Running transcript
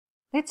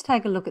Let's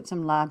take a look at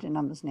some larger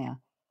numbers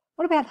now.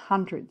 What about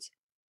hundreds?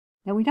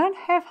 Now we don't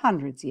have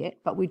hundreds yet,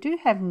 but we do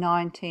have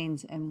 9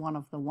 tens and one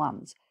of the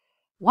ones.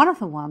 One of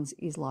the ones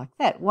is like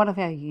that, one of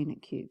our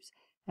unit cubes,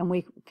 and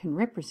we can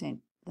represent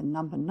the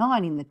number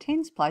 9 in the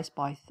tens place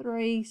by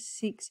 3,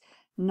 6,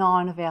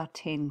 9 of our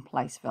 10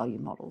 place value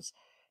models.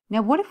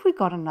 Now what if we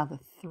got another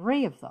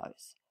 3 of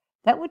those?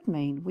 That would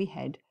mean we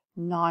had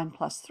 9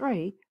 plus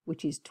 3,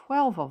 which is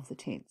 12 of the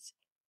tens.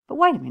 But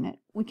wait a minute,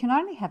 we can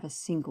only have a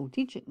single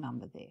digit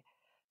number there.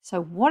 So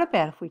what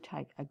about if we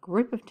take a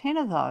group of 10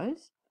 of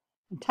those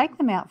and take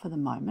them out for the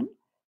moment?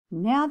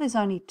 Now there's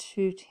only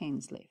 2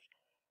 tens left.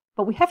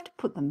 But we have to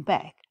put them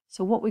back,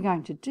 so what we're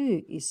going to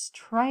do is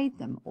trade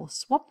them or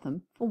swap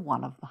them for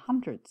one of the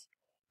hundreds,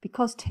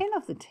 because 10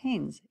 of the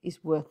tens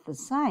is worth the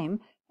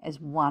same as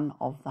one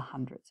of the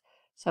hundreds.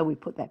 So we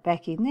put that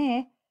back in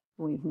there.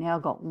 We've now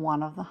got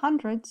one of the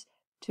hundreds,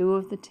 2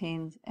 of the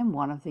tens, and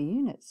one of the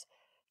units.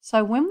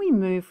 So when we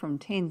move from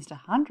tens to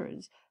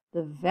hundreds,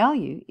 the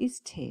value is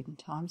 10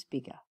 times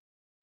bigger.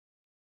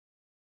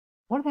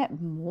 What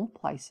about more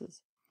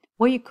places?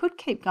 Well, you could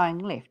keep going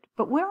left,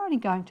 but we're only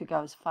going to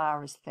go as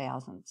far as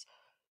thousands.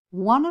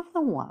 One of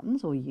the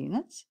ones, or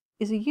units,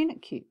 is a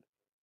unit cube.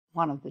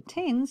 One of the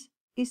tens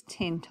is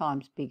 10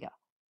 times bigger.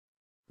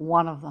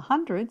 One of the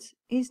hundreds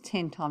is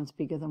 10 times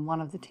bigger than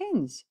one of the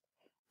tens.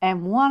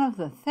 And one of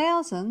the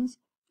thousands,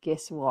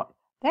 guess what?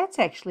 That's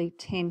actually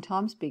 10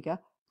 times bigger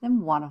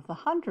than one of the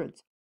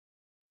hundreds.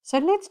 So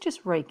let's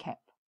just recap.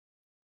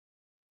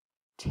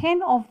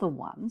 10 of the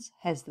ones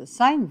has the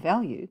same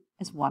value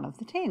as one of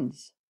the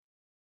tens.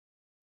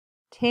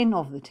 10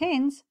 of the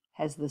tens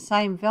has the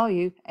same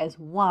value as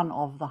one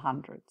of the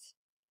hundreds.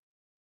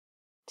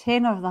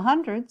 10 of the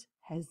hundreds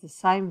has the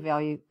same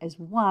value as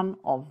one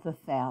of the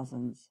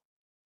thousands.